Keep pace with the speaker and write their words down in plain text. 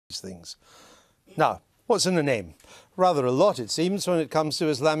things. Now, what's in a name? Rather a lot, it seems, when it comes to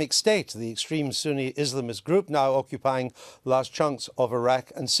Islamic State, the extreme Sunni Islamist group now occupying large chunks of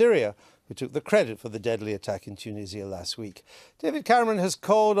Iraq and Syria, who took the credit for the deadly attack in Tunisia last week. David Cameron has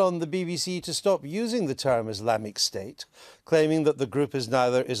called on the BBC to stop using the term Islamic State, claiming that the group is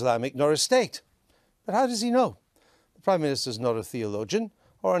neither Islamic nor a state. But how does he know? The Prime Minister's not a theologian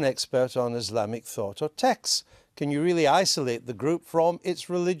or an expert on Islamic thought or texts. Can you really isolate the group from its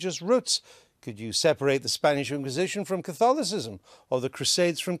religious roots? Could you separate the Spanish Inquisition from Catholicism or the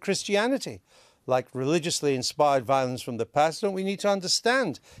Crusades from Christianity? Like religiously inspired violence from the past, don't we need to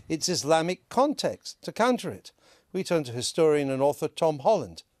understand its Islamic context to counter it? We turn to historian and author Tom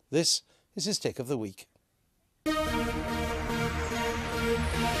Holland. This is his take of the week. I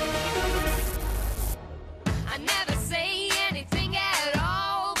never say anything at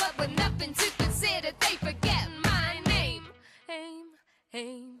all, but with nothing to consider, they forget my name.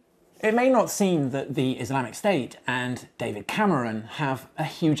 It may not seem that the Islamic State and David Cameron have a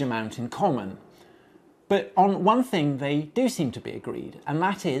huge amount in common, but on one thing they do seem to be agreed, and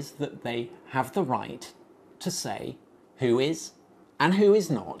that is that they have the right to say who is and who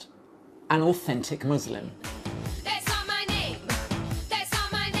is not an authentic Muslim.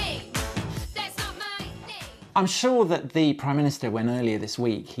 I'm sure that the Prime Minister, when earlier this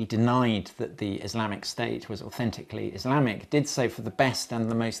week he denied that the Islamic State was authentically Islamic, did so for the best and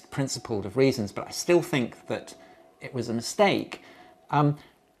the most principled of reasons, but I still think that it was a mistake.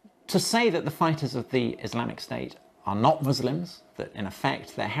 To say that the fighters of the Islamic State are not Muslims, that in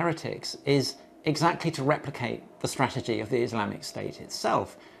effect they're heretics, is exactly to replicate the strategy of the Islamic State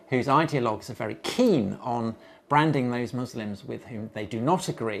itself, whose ideologues are very keen on branding those Muslims with whom they do not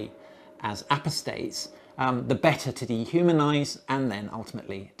agree as apostates, the better to dehumanise and then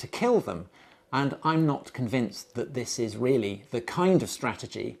ultimately to kill them. And I'm not convinced that this is really the kind of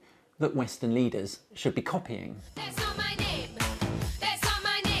strategy that Western leaders should be copying. That's not my name. That's not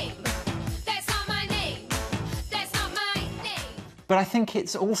my name. That's not my name. That's not my name. But I think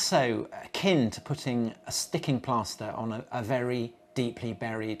it's also akin to putting a sticking plaster on a very deeply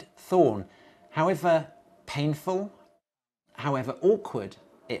buried thorn. However painful, however awkward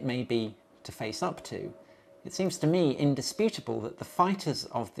it may be to face up to, it seems to me indisputable that the fighters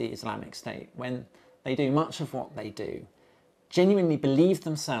of the Islamic State, when they do much of what they do, genuinely believe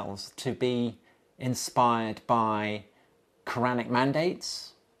themselves to be inspired by Quranic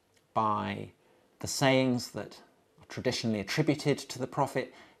mandates, by the sayings that are traditionally attributed to the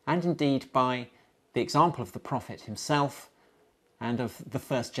Prophet, and indeed by the example of the Prophet himself and of the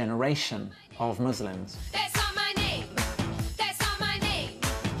first generation of Muslims.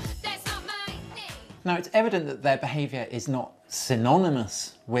 Now, it's evident that their behaviour is not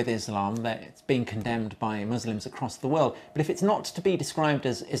synonymous with Islam, that it's being condemned by Muslims across the world. But if it's not to be described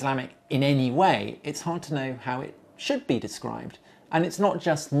as Islamic in any way, it's hard to know how it should be described. And it's not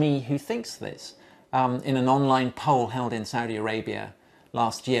just me who thinks this. In an online poll held in Saudi Arabia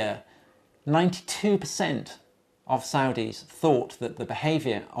last year, 92% of Saudis thought that the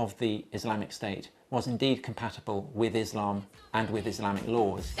behaviour of the Islamic State was indeed compatible with Islam and with Islamic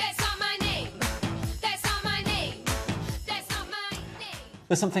laws.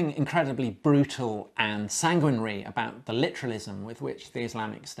 There's something incredibly brutal and sanguinary about the literalism with which the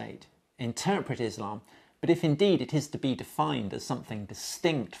Islamic State interpret Islam, but if indeed it is to be defined as something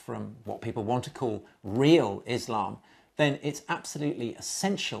distinct from what people want to call real Islam, then it's absolutely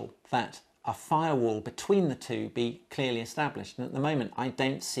essential that a firewall between the two be clearly established, and at the moment I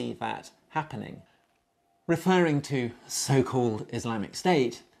don't see that happening. Referring to so-called Islamic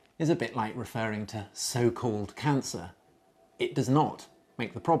State is a bit like referring to so-called cancer. It does not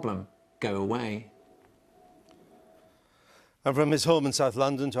make the problem go away. And from his home in South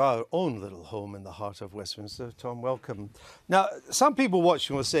London to our own little home in the heart of Westminster, Tom, welcome. Now, some people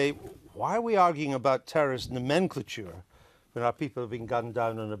watching will say, why are we arguing about terrorist nomenclature when our people have been gunned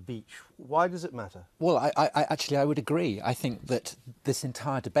down on a beach? Why does it matter? Well, I would agree. I think that this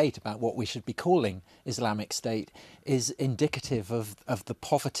entire debate about what we should be calling Islamic State is indicative of the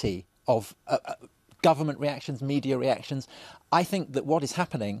poverty of government reactions, media reactions. I think that what is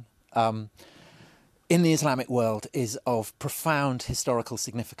happening in the Islamic world is of profound historical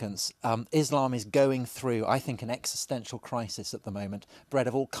significance. Islam is going through, I think, an existential crisis at the moment, bred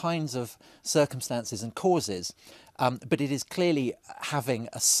of all kinds of circumstances and causes. But it is clearly having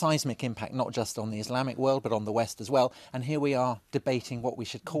a seismic impact, not just on the Islamic world, but on the West as well. And here we are debating what we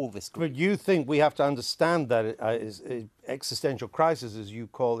should call this group. But you think we have to understand that it is existential crisis, as you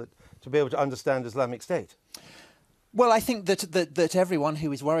call it, to be able to understand Islamic State? Well, I think that everyone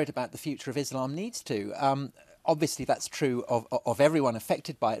who is worried about the future of Islam needs to. obviously that's true of everyone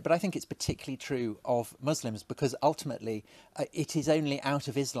affected by it, but I think it's particularly true of Muslims, because ultimately it is only out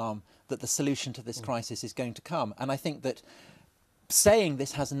of Islam that the solution to this crisis is going to come. And I think that saying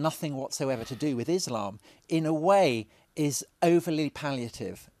this has nothing whatsoever to do with Islam, in a way, is overly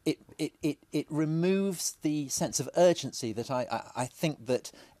palliative. It removes the sense of urgency that I think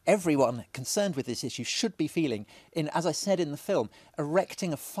that everyone concerned with this issue should be feeling in, as I said in the film,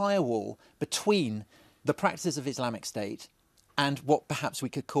 erecting a firewall between the practices of Islamic State and what perhaps we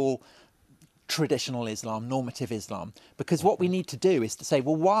could call traditional Islam, normative Islam. Because what we need to do is to say,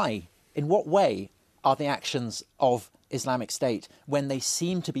 well, why, in what way are the actions of Islamic State, when they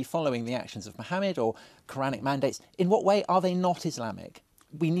seem to be following the actions of Muhammad or Quranic mandates, in what way are they not Islamic?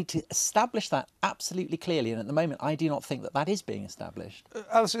 We need to establish that absolutely clearly, and at the moment I do not think that that is being established.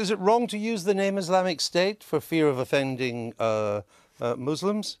 Alice, is it wrong to use the name Islamic State for fear of offending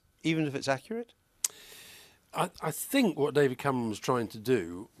Muslims, even if it's accurate? I think what David Cameron was trying to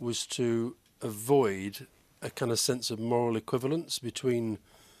do was to avoid a kind of sense of moral equivalence between,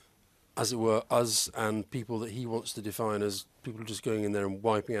 as it were, us and people that he wants to define as people just going in there and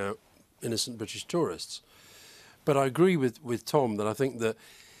wiping out innocent British tourists. But I agree with Tom that I think that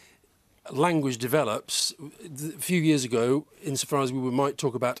language develops. A few years ago, insofar as we might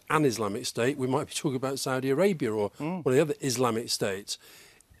talk about an Islamic State, we might be talking about Saudi Arabia or one of the other Islamic states.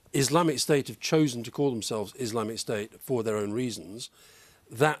 Islamic State have chosen to call themselves Islamic State for their own reasons.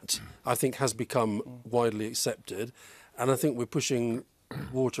 That, I think, has become widely accepted, and I think we're pushing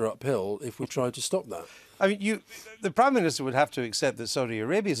water uphill if we try to stop that. I mean, the Prime Minister would have to accept that Saudi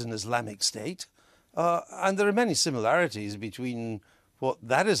Arabia is an Islamic state, and there are many similarities between what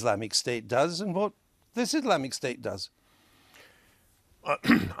that Islamic State does and what this Islamic State does.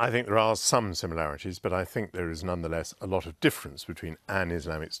 I think there are some similarities, but I think there is nonetheless a lot of difference between an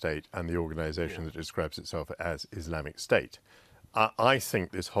Islamic State and the organisation that describes itself as Islamic State. I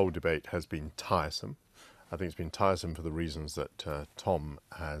think this whole debate has been tiresome. I think it's been tiresome for the reasons that Tom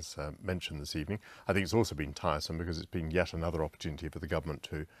has mentioned this evening. I think it's also been tiresome because it's been yet another opportunity for the government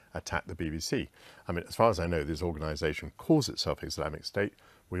to attack the BBC. I mean, as far as I know, this organisation calls itself Islamic State.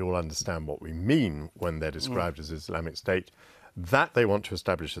 We all understand what we mean when they're described as Islamic State. That they want to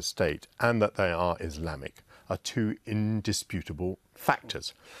establish a state and that they are Islamic are two indisputable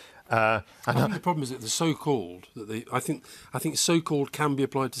factors. I think the problem is that the so-called, I think so-called can be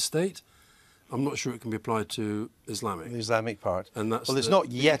applied to state. I'm not sure it can be applied to Islamic. The Islamic part. And that's it's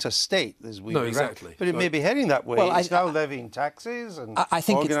not yet a state, as we No, exactly. But it may be heading that way. Well, it's now levying taxes and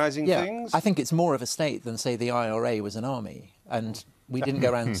organising things. I think it's more of a state than, say, the IRA was an army. And we didn't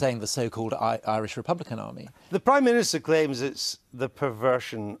go around saying the so-called Irish Republican Army. The Prime Minister claims it's the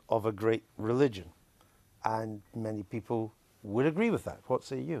perversion of a great religion. And many people would agree with that. What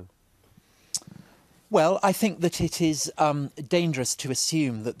say you? Well, I think that it is dangerous to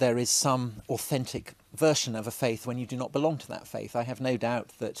assume that there is some authentic version of a faith when you do not belong to that faith. I have no doubt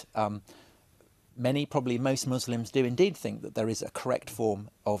that many, probably most Muslims do indeed think that there is a correct form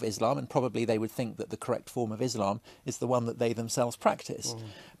of Islam, and probably they would think that the correct form of Islam is the one that they themselves practice.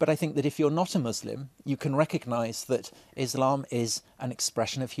 But I think that if you're not a Muslim, you can recognise that Islam is an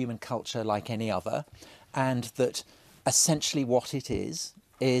expression of human culture like any other, and that essentially what it is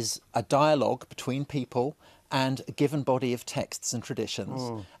a dialogue between people and a given body of texts and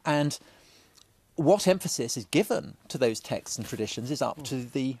traditions. And what emphasis is given to those texts and traditions is up to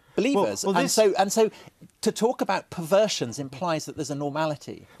the believers. And so to talk about perversions implies that there's a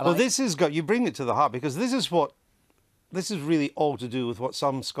normality. And you bring it to the heart, because this is really all to do with what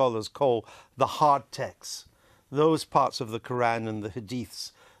some scholars call the hard texts, those parts of the Quran and the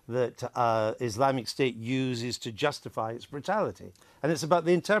Hadiths that Islamic State uses to justify its brutality. And it's about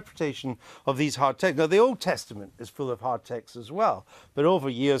the interpretation of these hard texts. Now, the Old Testament is full of hard texts as well, but over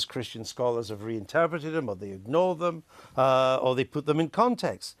years Christian scholars have reinterpreted them, or they ignore them, or they put them in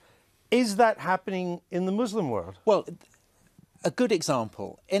context. Is that happening in the Muslim world? Well, a good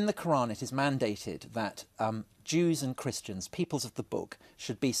example, in the Quran it is mandated that Jews and Christians, peoples of the book,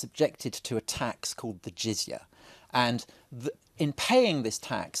 should be subjected to a tax called the jizya. And in paying this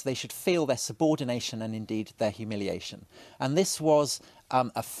tax, they should feel their subordination and indeed their humiliation. And this was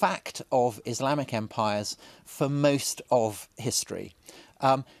a fact of Islamic empires for most of history.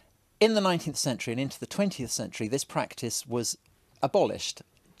 In the 19th century and into the 20th century, this practice was abolished,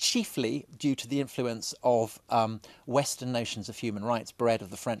 chiefly due to the influence of Western notions of human rights bred of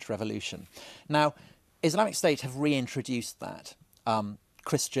the French Revolution. Now, Islamic State have reintroduced that.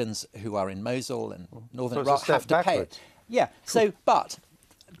 Christians who are in Mosul and northern Iraq have to pay it. Yeah, but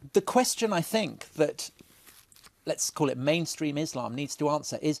the question I think that, let's call it mainstream Islam, needs to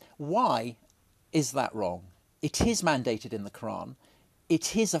answer is, why is that wrong? it is mandated in the Quran.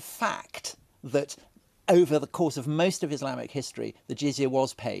 It is a fact that over the course of most of Islamic history, the jizya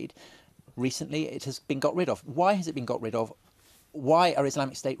was paid. Recently, it has been got rid of. Why has it been got rid of? Why are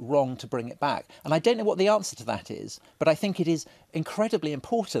Islamic State wrong to bring it back? And I don't know what the answer to that is, but I think it is incredibly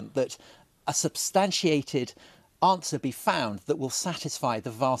important that a substantiated answer be found that will satisfy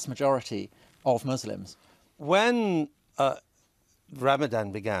the vast majority of Muslims. When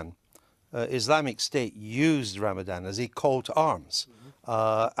Ramadan began, Islamic State used Ramadan as a call to arms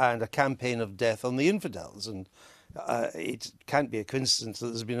and a campaign of death on the infidels. And it can't be a coincidence that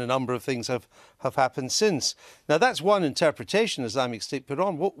there's been a number of things have happened since. Now, that's one interpretation Islamic State put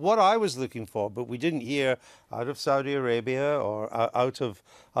on. What I was looking for, but we didn't hear out of Saudi Arabia or out of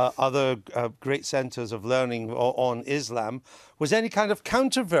other great centres of learning on Islam, was any kind of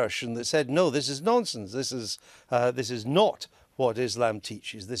counterversion that said, no, this is nonsense. This is not what Islam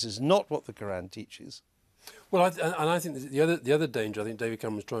teaches. This is not what the Quran teaches. Well, I think the other danger I think David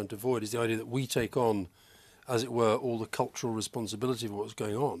Cameron's trying to avoid is the idea that we take on, as it were, all the cultural responsibility for what's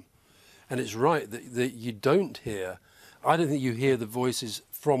going on. And it's right that you don't hear, I don't think you hear the voices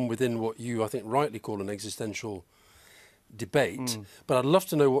from within what you, I think, rightly call an existential debate. But I'd love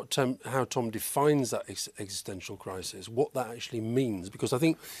to know how Tom defines that existential crisis, what that actually means, because I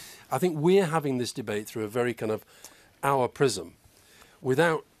think we're having this debate through a very kind of our prism,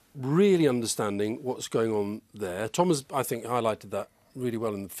 without really understanding what's going on there. Tom has, I think, highlighted that really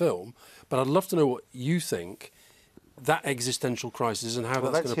well in the film, but I'd love to know what you think that existential crisis and how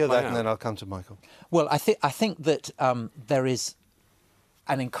that's going to play out. Let's hear that, and then I'll come to Michael. Well, I think that there is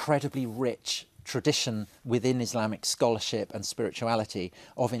an incredibly rich tradition within Islamic scholarship and spirituality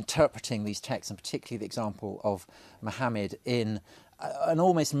of interpreting these texts, and particularly the example of Muhammad, in an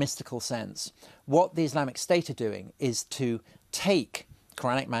almost mystical sense. What the Islamic State are doing is to take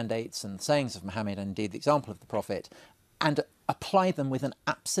Quranic mandates and sayings of Muhammad, and indeed the example of the Prophet, and apply them with an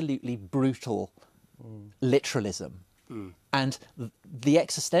absolutely brutal literalism. And the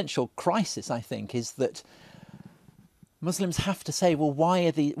existential crisis, I think, is that Muslims have to say, well, why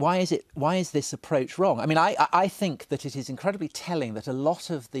is this approach wrong? I mean, I think that it is incredibly telling that a lot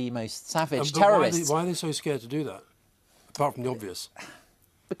of the most savage terrorists... Why are they so scared to do that, apart from the obvious?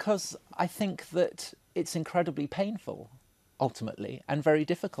 Because I think that it's incredibly painful, ultimately, and very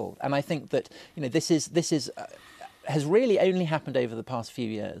difficult. And I think that, you know, this has really only happened over the past few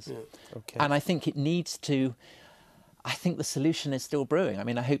years. Yeah. Okay. And I think it needs to... I think the solution is still brewing. I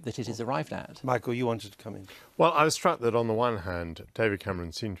mean, I hope that it is arrived at. Michael, you wanted to come in. Well, I was struck that on the one hand, David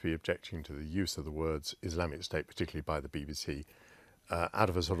Cameron seemed to be objecting to the use of the words Islamic State, particularly by the BBC, out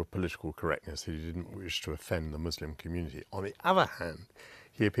of a sort of political correctness that he didn't wish to offend the Muslim community. On the other hand,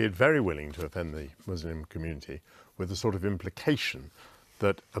 he appeared very willing to offend the Muslim community with a sort of implication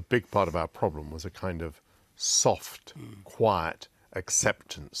that a big part of our problem was a kind of soft, quiet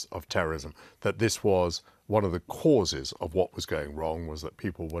acceptance of terrorism, that this was one of the causes of what was going wrong, was that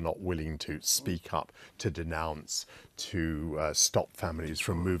people were not willing to speak up, to denounce, to stop families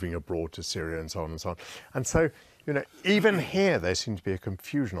from moving abroad to Syria and so on and so on. And so, you know, even here there seemed to be a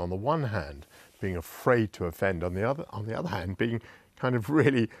confusion. On the one hand, being afraid to offend, on the other hand, being kind of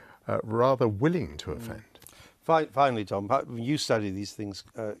really rather willing to offend. Finally, Tom, you study these things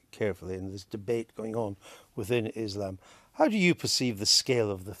carefully, and there's debate going on within Islam. How do you perceive the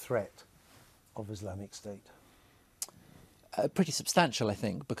scale of the threat of Islamic State? Pretty substantial, I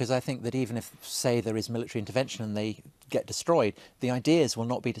think, because I think that even if, say, there is military intervention and they get destroyed, the ideas will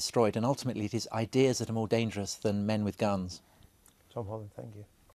not be destroyed, and ultimately it is ideas that are more dangerous than men with guns. Tom Holland, thank you.